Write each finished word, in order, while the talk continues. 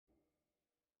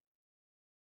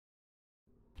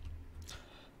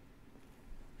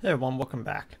Hey everyone, welcome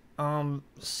back.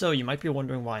 So you might be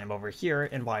wondering why I'm over here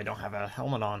and why I don't have a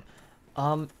helmet on.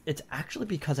 It's actually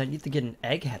because I need to get an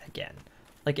egghead again.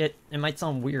 Like, it might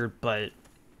sound weird, but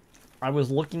I was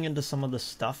looking into some of the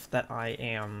stuff that I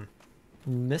am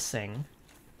missing.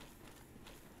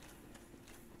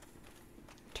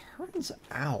 Turns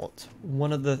out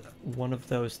one of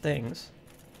those things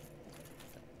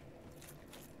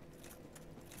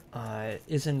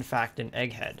is in fact an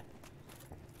egghead,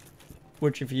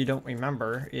 which if you don't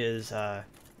remember is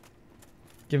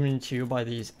given to you by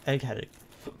these eggback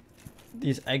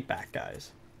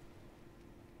guys.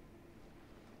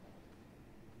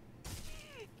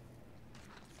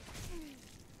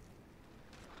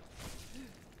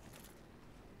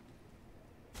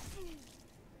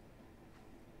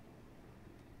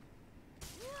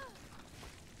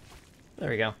 There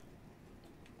we go.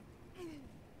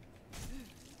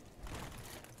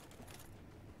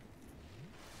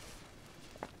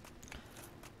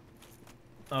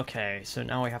 Okay, so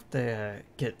now we have to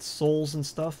get souls and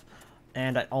stuff,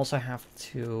 and I also have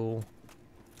to...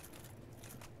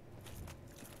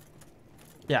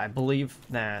 Yeah, I believe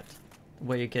that the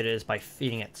way you get it is by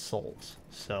feeding it souls.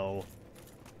 So,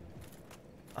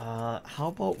 how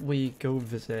about we go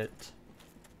visit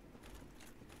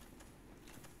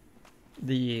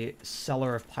the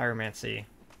Cellar of Pyromancy?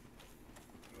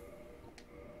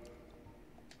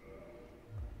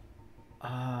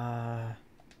 Uh,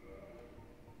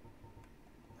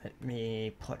 Let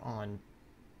me put on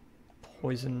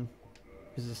poison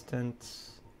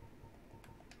resistance.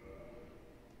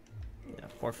 Yeah,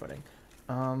 4-footing.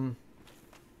 Um,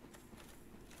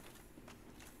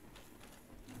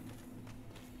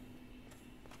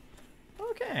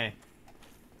 okay.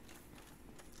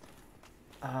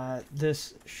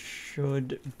 This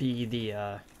should be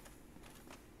the,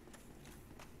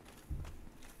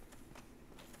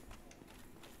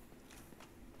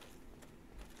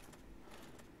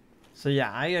 So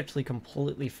yeah, I actually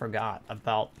completely forgot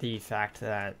about the fact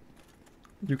that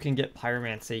you can get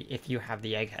pyromancy if you have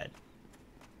the egghead.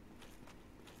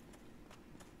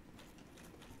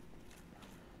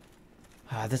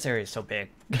 This area is so big.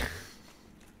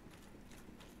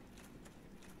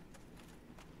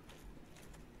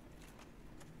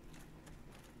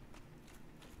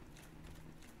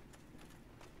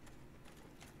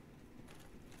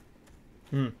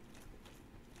 Hmm.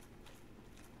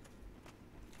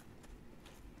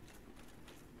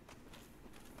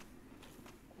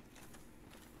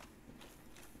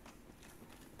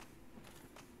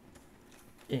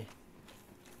 Eh.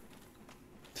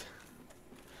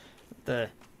 The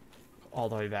all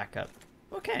the way back up.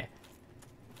 Okay.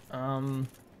 Um.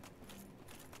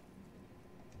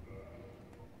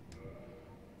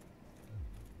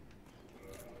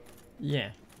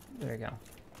 Yeah. There you go.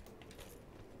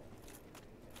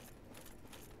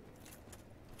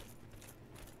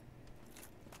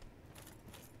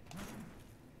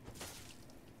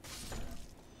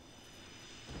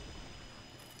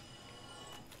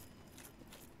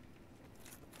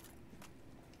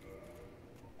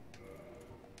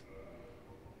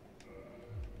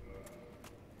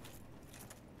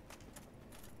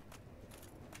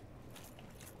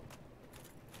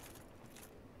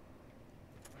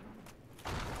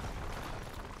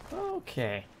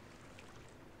 Okay.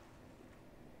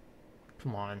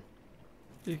 Come on.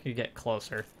 You could get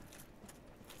closer.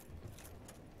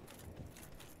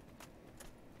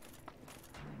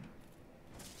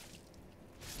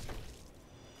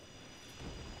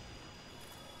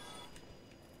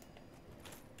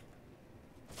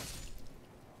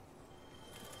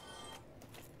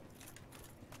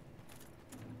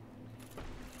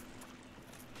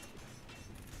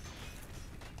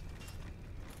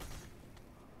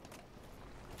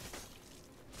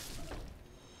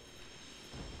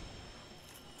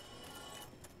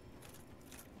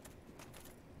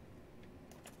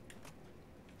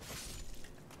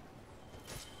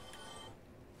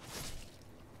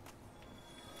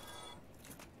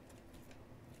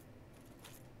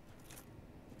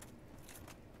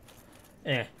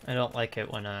 I don't like it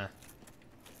when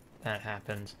that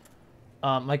happens.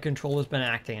 My controller's been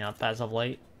acting up as of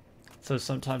late, so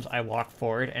sometimes I walk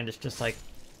forward and it's just like,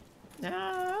 nah,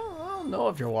 I don't know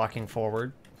if you're walking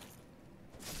forward.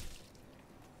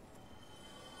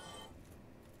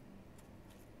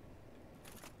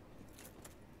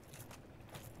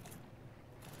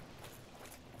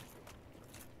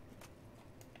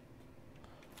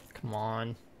 Come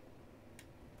on.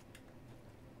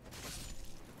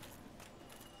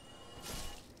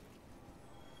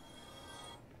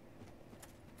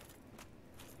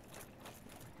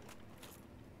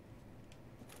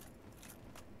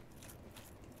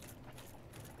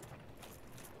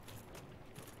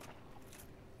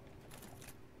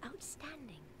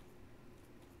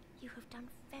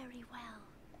 Very well.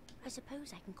 I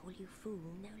suppose I can call you fool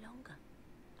no longer.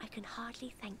 I can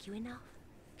hardly thank you enough.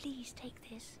 Please take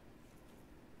this.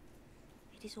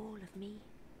 It is all of me.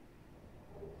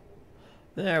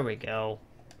 There we go.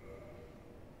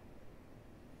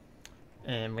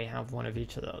 And we have one of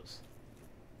each of those.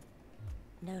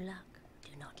 No luck. Do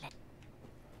not let...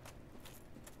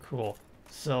 Cool.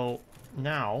 So,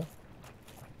 now...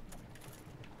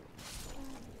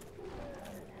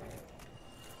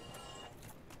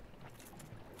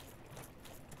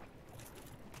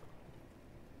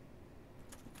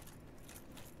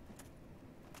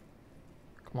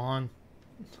 Come on.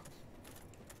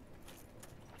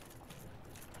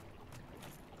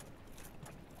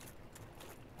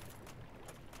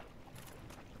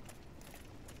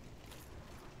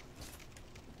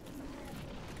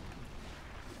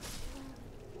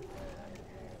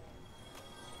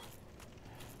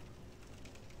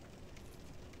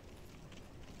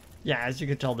 Yeah, as you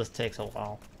can tell, this takes a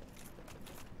while.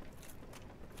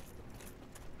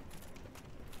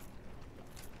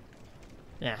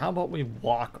 Yeah, how about we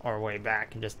walk our way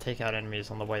back and just take out enemies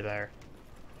on the way there?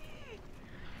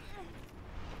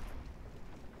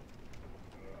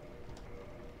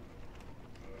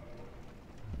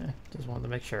 Yeah, just wanted to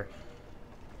make sure.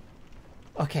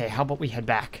 Okay, how about we head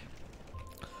back?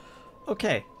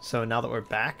 Okay, so now that we're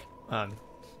back,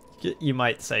 you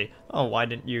might say, oh, why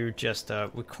didn't you just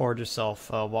record yourself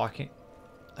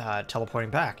teleporting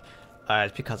back?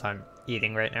 It's because I'm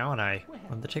eating right now and I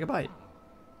wanted to take a bite.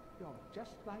 You're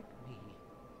just like me.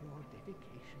 Your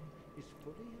dedication is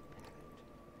fully apparent.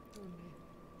 Only,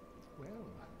 well,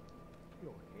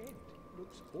 your head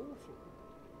looks awful.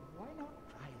 Why not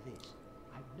try this?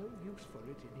 I've no use for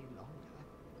it any longer.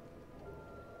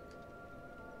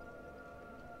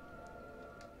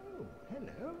 Oh,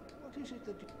 hello. What is it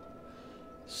that you...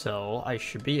 So I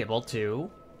should be able to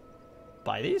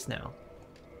buy these now.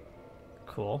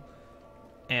 Cool.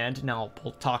 And now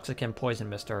both toxic and poison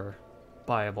mist are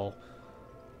buyable.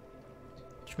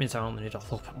 Which means I only need a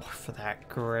little bit more for that.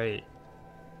 Great.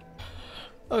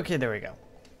 Okay, there we go.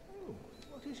 Oh,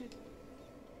 what is it?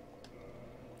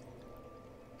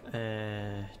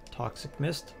 Toxic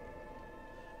mist.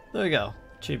 There we go.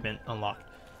 Achievement unlocked.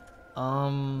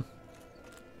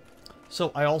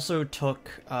 So I also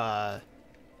took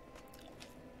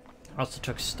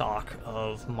stock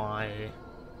of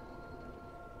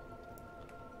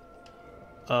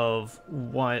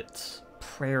what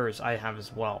prayers I have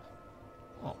as well.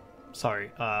 Oh,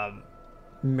 sorry.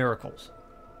 Miracles.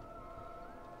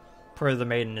 Prayer of the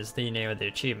Maiden is the name of the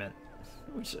achievement,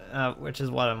 which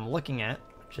is what I'm looking at.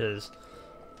 Which is,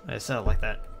 I said it like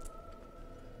that.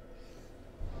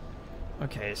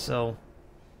 Okay, so.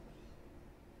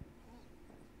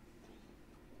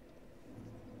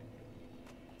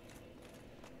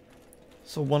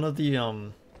 So one of the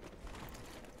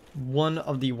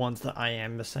ones that I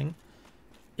am missing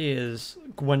is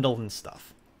Gwendolyn's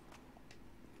stuff.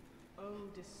 O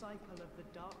disciple of the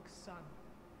dark sun,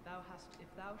 thou hast,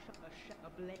 if thou shalt a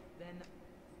blade, then...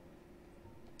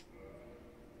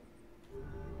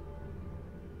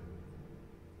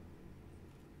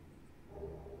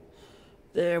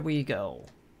 There we go.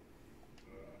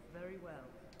 Very well.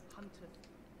 Hunter.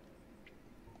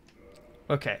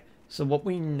 Okay, so what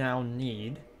we now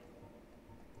need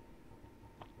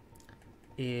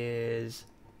is...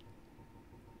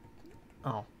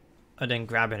 Oh, I didn't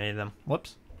grab any of them.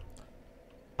 Whoops.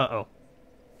 Uh-oh.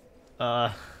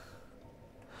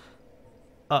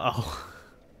 Uh-oh.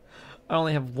 I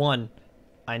only have one.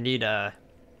 I need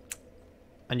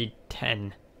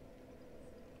 10.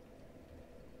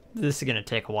 This is gonna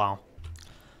take a while.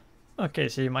 Okay,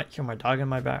 so you might hear my dog in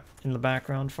the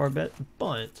background for a bit,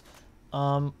 but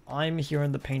I'm here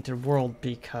in the Painted World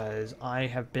because I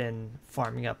have been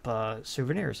farming up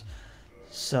souvenirs.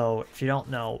 So if you don't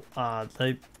know,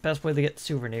 the best way to get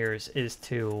souvenirs is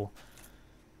to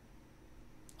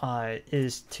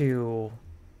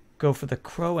go for the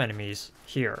crow enemies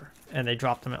here, and they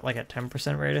drop them at like a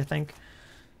 10% rate, I think.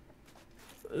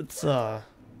 It's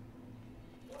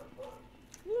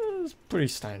pretty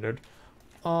standard.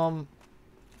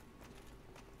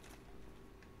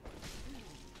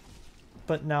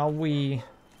 But now we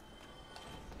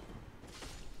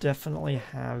definitely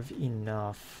have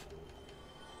enough.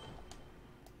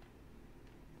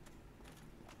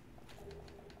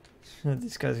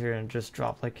 These guys are gonna just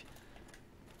drop like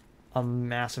a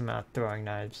massive amount of throwing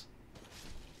knives.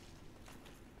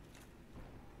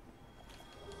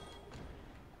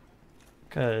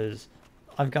 Because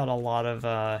I've got a lot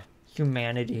of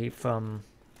humanity from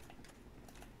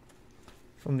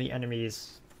the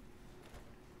enemies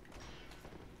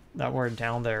that were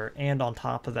down there, and on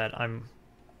top of that, I'm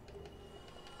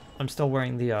still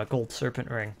wearing the gold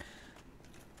serpent ring.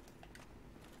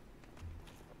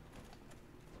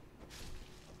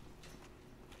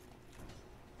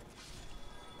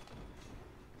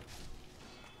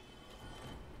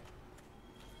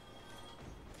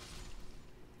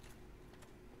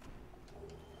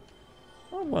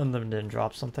 Well, one of them didn't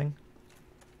drop something.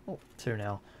 Oh, two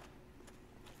now.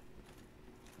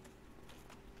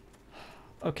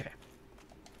 Okay.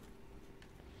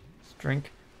 Let's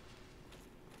drink.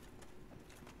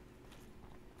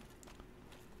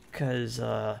 Because,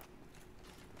 yeah,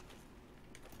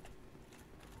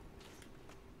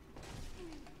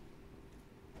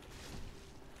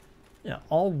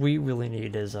 all we really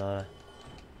need is, all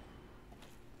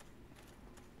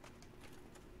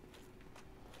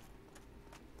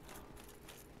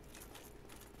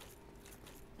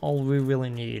we really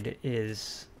need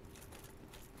is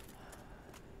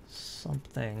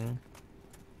something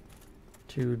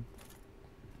to...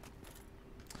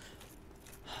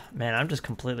 Man, I'm just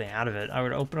completely out of it. I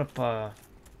would open up one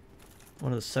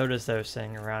of the sodas that I was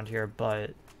saying around here,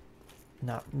 but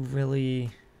not really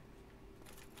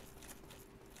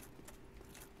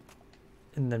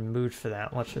in the mood for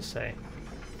that, let's just say.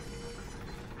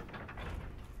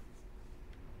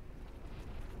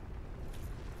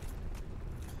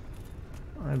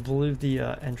 I believe the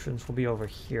entrance will be over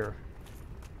here.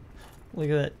 Look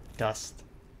at that dust.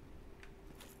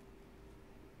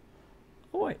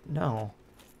 Oh wait, no.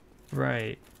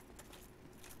 Right.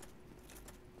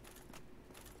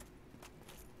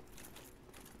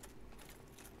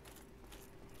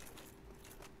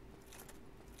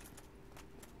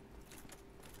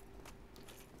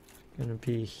 It's gonna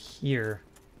be here.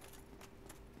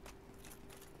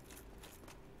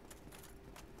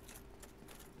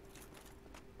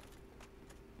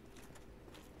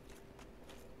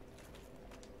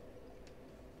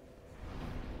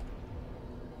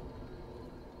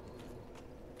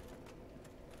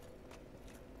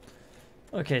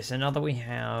 Okay, so now that we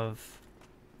have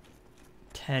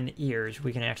 10 ears,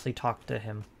 we can actually talk to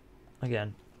him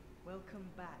again. Welcome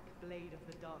back, Blade of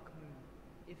the Dark Moon.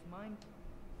 If mine...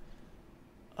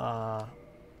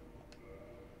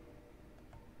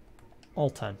 All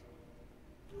 10.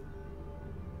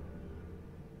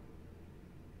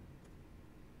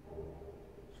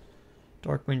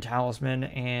 Dark Moon Talisman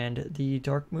and the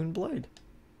Dark Moon Blade.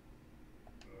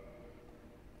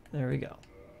 There we go.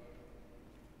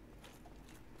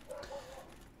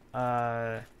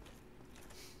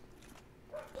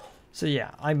 So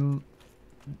yeah, I'm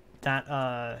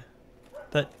that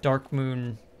Dark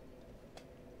Moon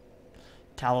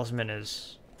Talisman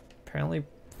is apparently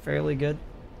fairly good.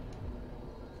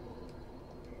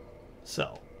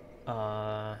 So,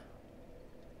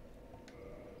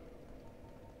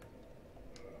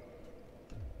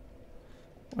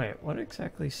 wait, what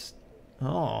exactly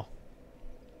oh.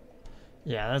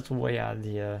 Yeah, that's way out of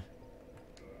the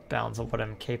bounds of what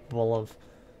I'm capable of.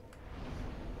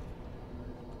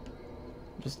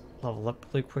 Just level up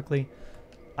really quickly.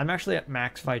 I'm actually at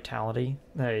max vitality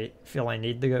that I feel I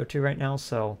need to go to right now,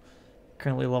 so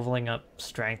currently leveling up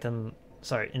strength and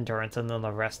endurance, and then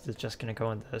the rest is just gonna go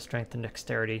into strength and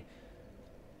dexterity.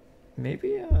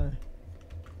 Maybe a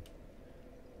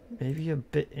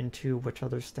bit into which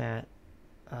other stat.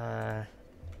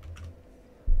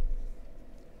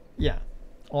 Yeah.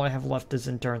 All I have left is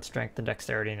endurance, strength, and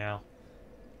dexterity now.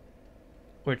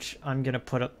 Which I'm going to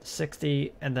put up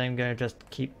 60, and then I'm going to just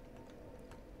keep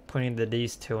putting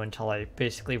these two until I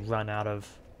basically run out of...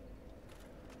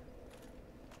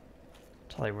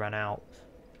 Until I run out.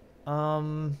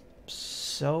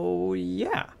 So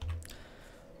yeah.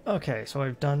 Okay, so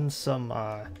I've done some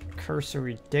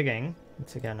cursory digging.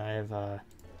 Once again, I've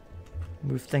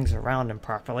moved things around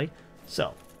improperly.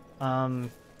 So,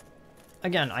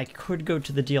 again, I could go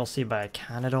to the DLC, but I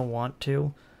kind of don't want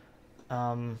to.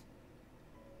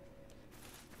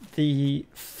 The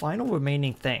final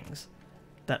remaining things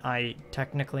that I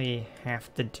technically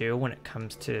have to do when it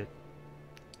comes to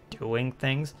doing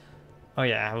things... Oh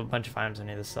yeah, I have a bunch of items I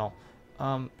need to sell.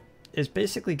 Is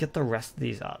basically get the rest of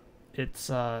these up. It's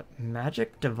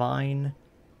Magic, Divine,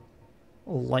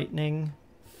 Lightning,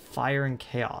 Fire, and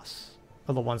Chaos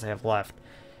are the ones I have left.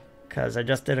 Because I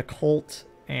just did Occult...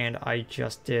 and I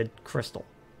just did Crystal.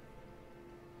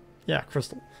 Yeah,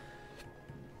 Crystal.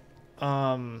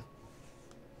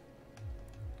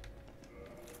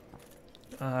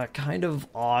 Kind of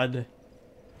odd.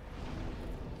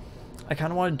 I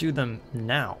kind of want to do them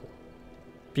now.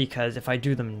 Because if I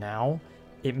do them now,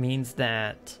 it means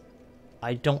that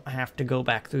I don't have to go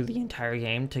back through the entire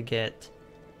game to get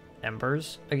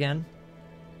Embers again.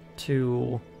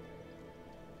 to...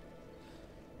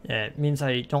 Yeah, it means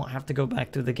I don't have to go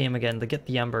back through the game again to get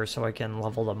the embers so I can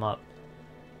level them up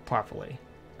properly.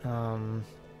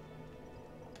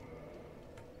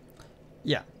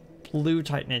 Yeah, blue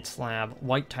titanite slab,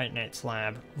 white titanite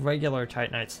slab, regular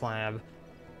titanite slab,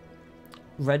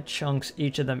 red chunks,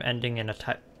 each of them ending in a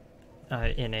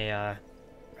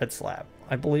red slab.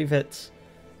 I believe it's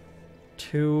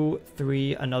 2,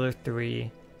 3, another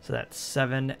 3, so that's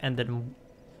 7, and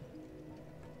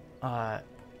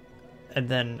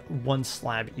then 1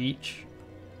 slab each.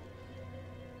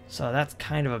 So that's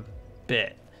kind of a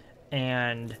bit.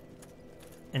 And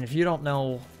if you don't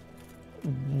know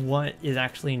what is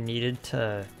actually needed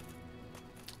to,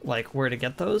 like, where to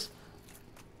get those,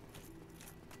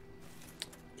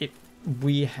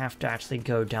 we have to actually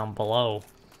go down below.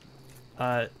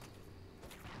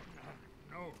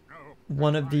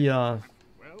 One of the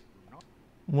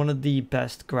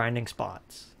best grinding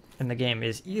spots in the game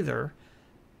is either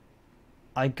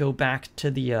I go back to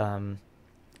the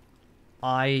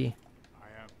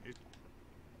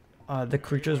the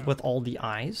creatures with all the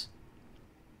eyes,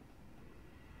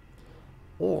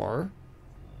 or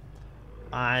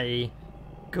I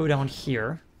go down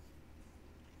here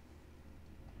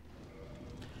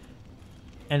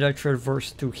and I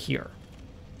traverse through here.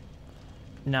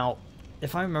 Now,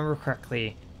 if I remember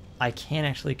correctly, I can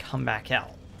actually come back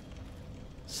out.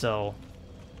 So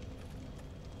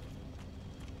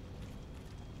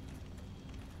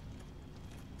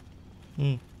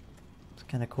it's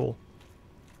kind of cool.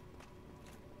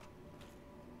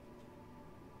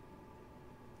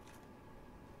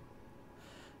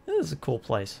 This is a cool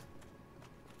place.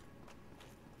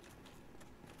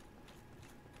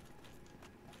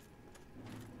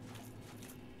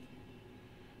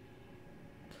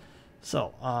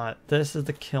 So, this is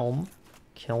the kiln,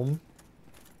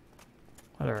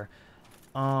 whatever.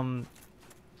 And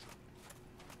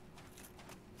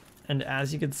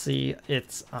as you can see,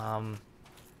 it's,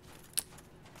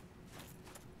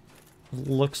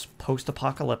 looks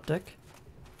post-apocalyptic.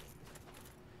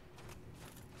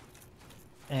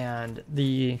 And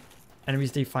the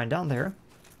enemies that you find down there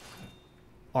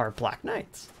are Black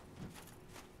Knights.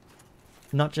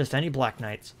 Not just any Black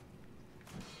Knights.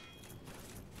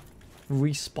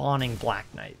 Respawning Black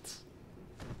Knights.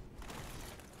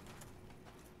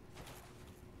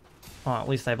 Oh, at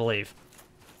least I believe.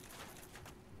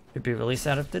 Could be really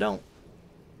sad if they don't.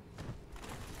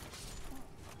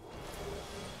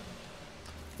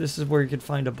 This is where you could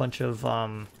find a bunch of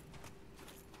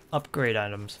upgrade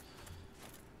items.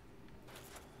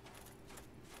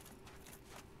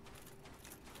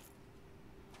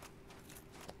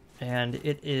 And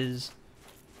it is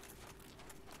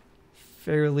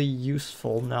fairly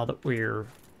useful now that we're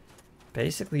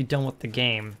basically done with the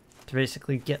game to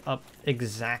basically get up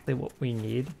exactly what we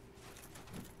need.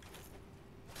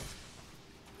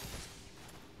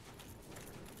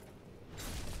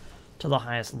 To the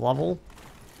highest level.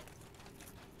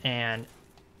 And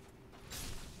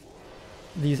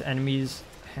these enemies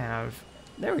have...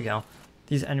 There we go.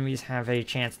 These enemies have a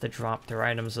chance to drop their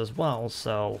items as well,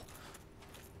 so...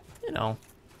 You know,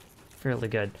 fairly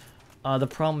good. The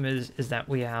problem is that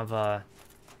we have,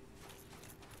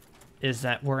 is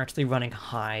that we're actually running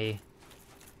high,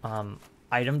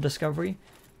 item discovery,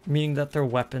 meaning that their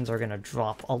weapons are going to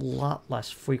drop a lot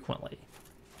less frequently.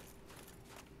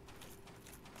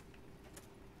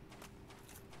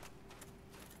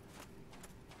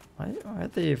 Why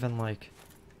aren't they even, like,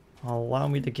 allow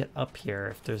me to get up here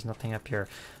if there's nothing up here?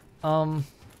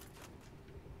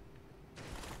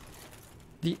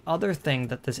 The other thing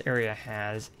that this area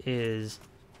has is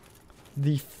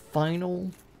the final,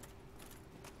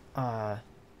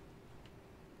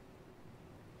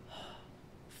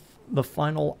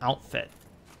 outfit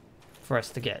for us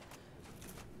to get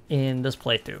in this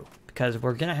playthrough, because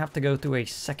we're gonna have to go through a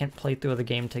second playthrough of the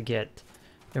game to get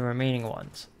the remaining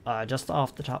ones. Just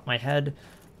off the top of my head,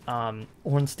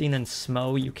 Ornstein and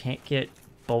Smo, you can't get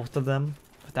both of them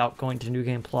without going to New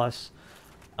Game Plus.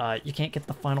 You can't get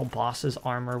the final boss's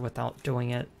armor without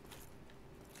doing it.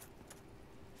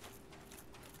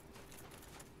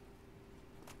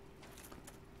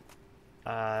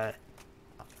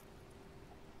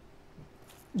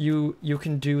 You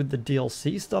can do the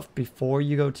DLC stuff before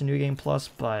you go to New Game Plus,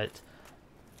 but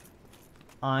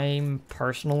I'm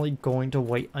personally going to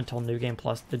wait until New Game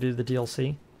Plus to do the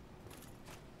DLC.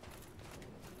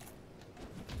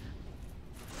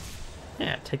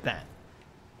 Yeah, take that.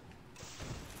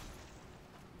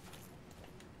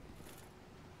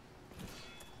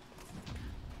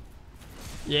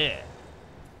 Yeah.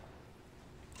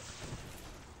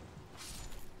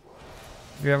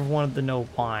 if you ever wanted to know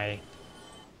why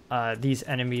these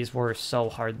enemies were so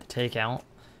hard to take out,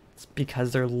 it's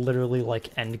because they're literally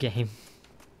like endgame.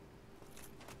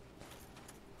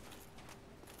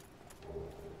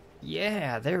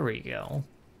 Yeah, there we go.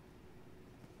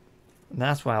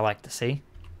 That's what I like to see.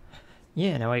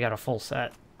 Yeah, now we got a full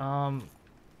set. And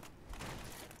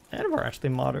we're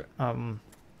actually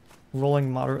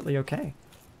rolling moderately okay.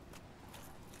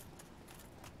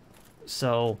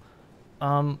 So,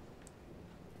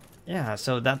 yeah,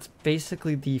 so that's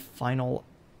basically the final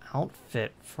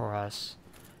outfit for us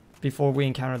before we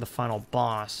encounter the final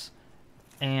boss.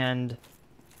 And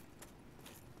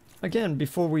again,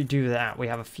 before we do that, we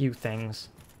have a few things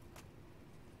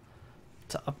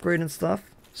to upgrade and stuff.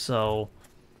 So,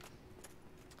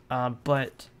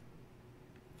 but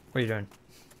what are you doing?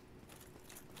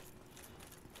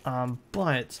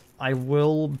 But I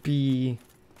will be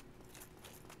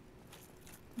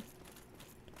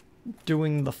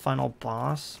doing the final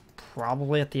boss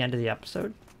probably at the end of the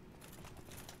episode.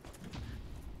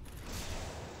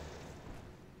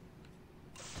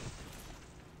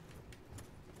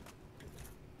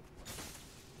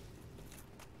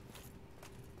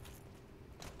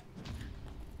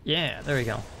 Yeah, there we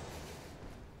go.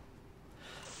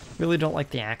 Really don't like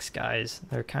the axe guys.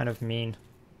 They're kind of mean.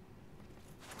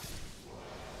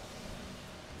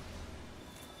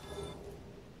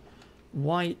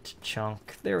 White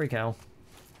chunk. There we go.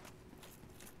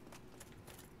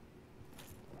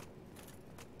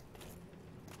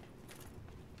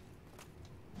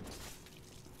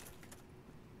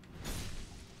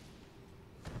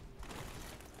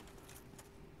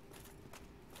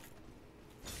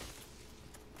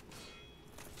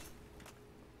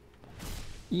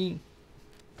 E.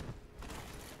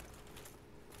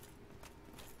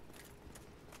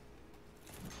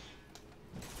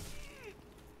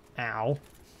 Ow.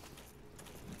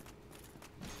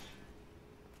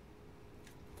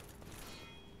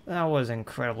 That was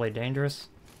incredibly dangerous.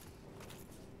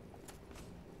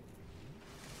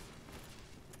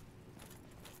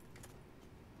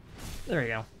 There we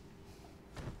go.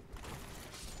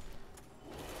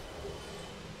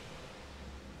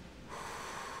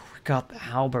 Got the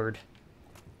halberd.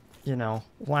 You know,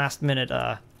 last minute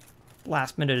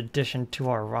addition to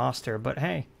our roster, but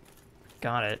hey,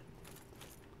 got it.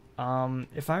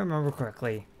 If I remember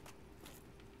correctly,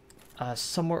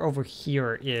 somewhere over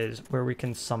here is where we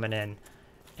can summon in,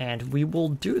 and we will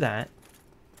do that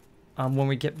when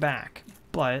we get back.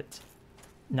 But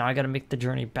now I gotta make the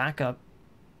journey back up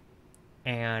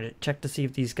and check to see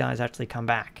if these guys actually come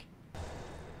back.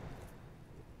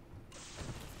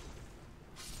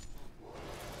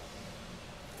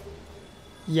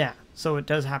 Yeah, so it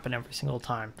does happen every single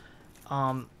time.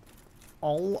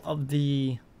 All of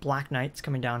the Black Knights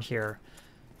coming down here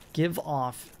give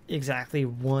off exactly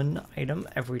one item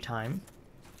every time,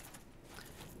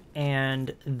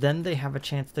 and then they have a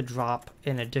chance to drop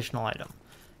an additional item.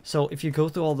 So if you go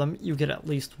through all of them, you get at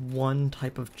least one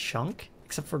type of chunk,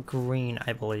 except for green,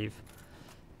 I believe.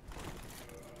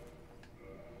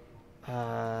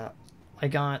 I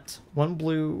got one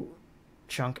blue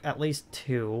chunk, at least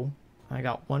two. I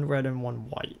got one red and one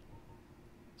white.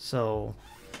 So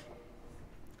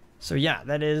yeah,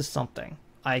 that is something.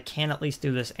 I can at least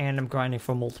do this, and I'm grinding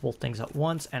for multiple things at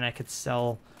once, and I could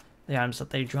sell the items that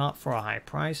they drop for a high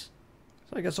price.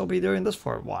 So I guess I'll be doing this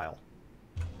for a while.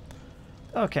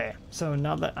 Okay, so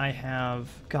now that I have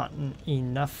gotten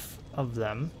enough of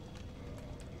them,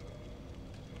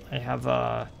 I have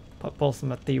put both of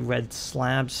them at the red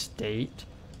slab state.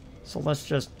 So let's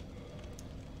just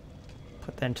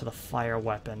put that into the fire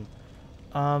weapon.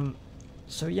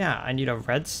 So yeah, I need a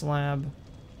red slab,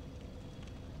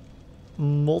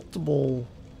 multiple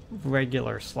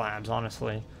regular slabs,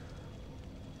 honestly,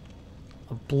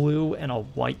 a blue and a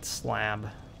white slab.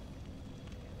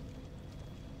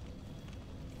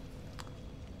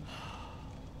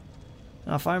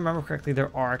 Now, if I remember correctly,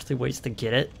 there are actually ways to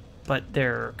get it, but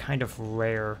they're kind of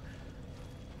rare.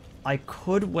 I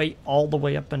could wait all the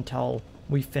way up until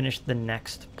we finish the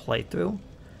next playthrough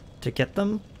to get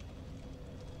them,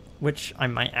 which I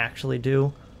might actually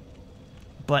do.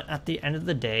 But at the end of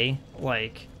the day,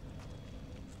 like,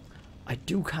 I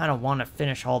do kind of want to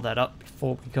finish all that up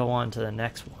before we go on to the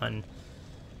next one.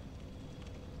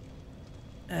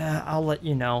 I'll let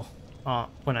you know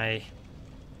when I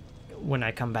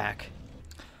come back.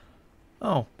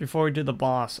 Oh, before we do the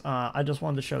boss, I just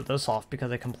wanted to show this off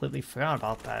because I completely forgot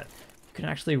about that. You can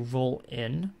actually roll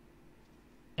in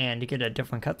and you get a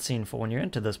different cutscene for when you're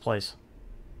into this place.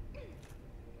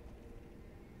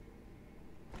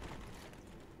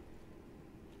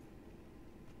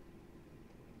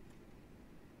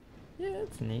 Yeah,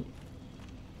 neat.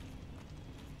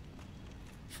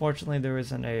 Fortunately, there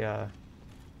isn't a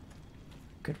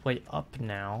good way up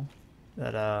now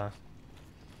that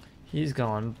he's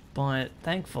gone, but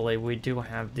thankfully we do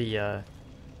have the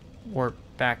warp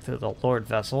back to the Lord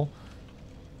vessel.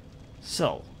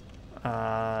 So,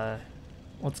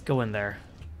 let's go in there.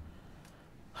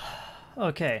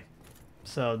 Okay,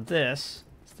 so this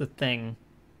is the thing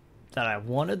that I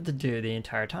wanted to do the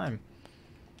entire time.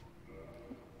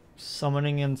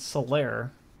 Summoning in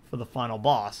Solaire for the final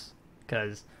boss,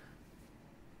 because,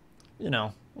 you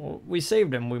know, we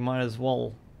saved him, we might as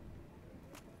well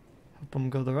help him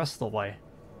go the rest of the way.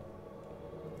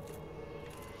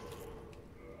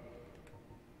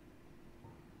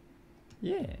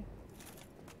 Yeah.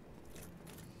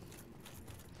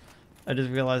 I just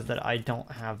realized that I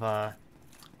don't have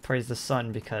Praise the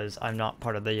Sun because I'm not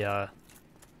part of the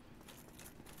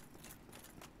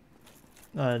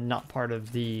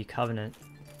Covenant.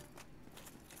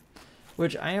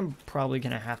 Which I am probably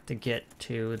gonna have to get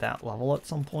to that level at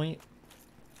some point.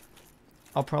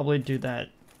 I'll probably do that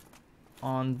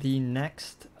on the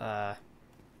next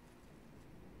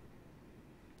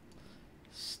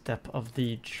step of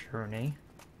the journey.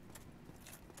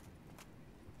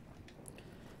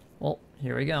 Well,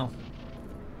 here we go.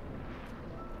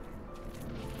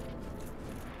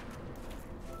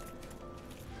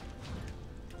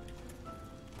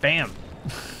 Bam!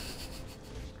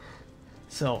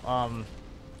 So,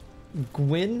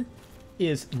 Gwyn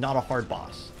is not a hard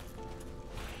boss.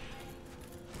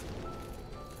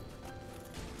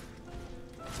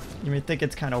 You may think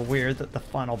it's kind of weird that the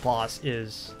final boss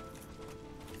is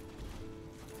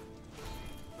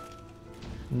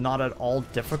not at all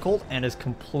difficult and is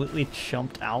completely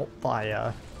chumped out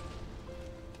by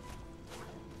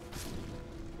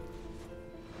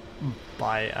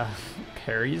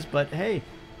parries, but hey,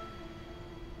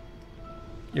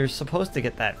 you're supposed to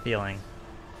get that feeling.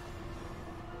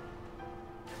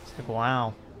 It's like,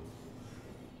 wow,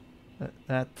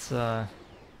 that's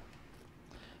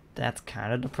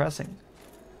kind of depressing.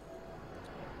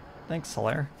 Thanks,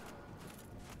 Solaire.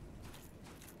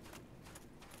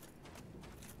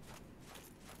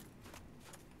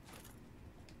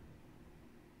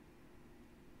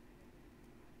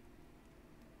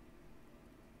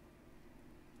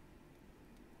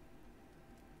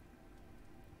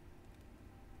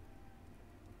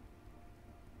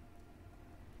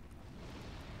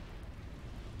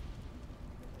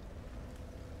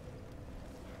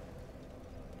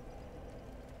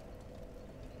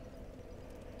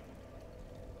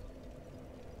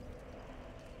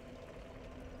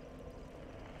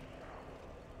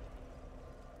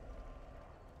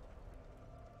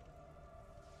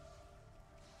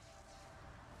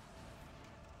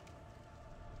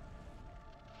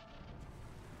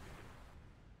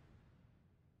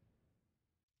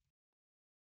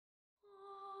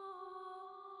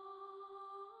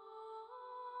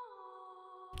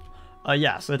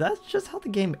 Yeah, so that's just how the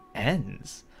game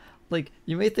ends. Like,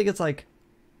 you may think it's like,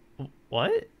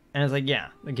 what? And it's like, yeah,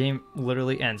 the game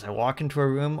literally ends. I walk into a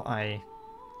room, I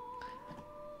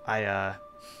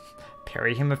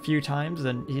parry him a few times,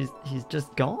 and he's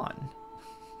just gone.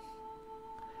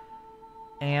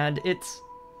 And it's,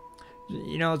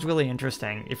 you know, it's really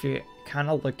interesting. If you kind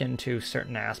of look into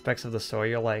certain aspects of the story,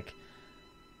 you're like,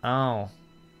 oh,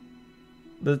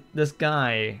 this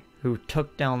guy who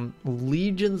took down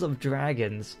legions of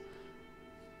dragons,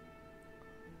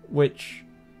 which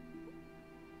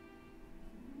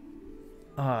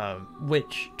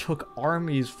took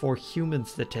armies for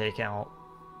humans to take out,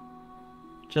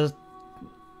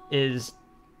 is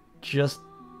just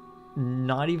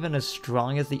not even as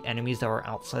strong as the enemies that were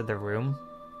outside the room.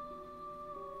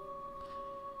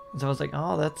 And so I was like,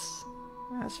 oh,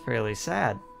 that's fairly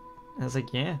sad. And I was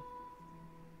like, yeah.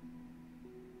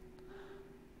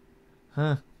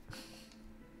 Huh.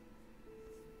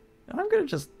 I'm gonna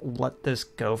just let this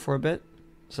go for a bit.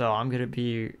 So I'm gonna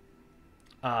be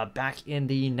back in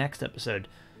the next episode.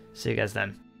 See you guys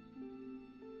then.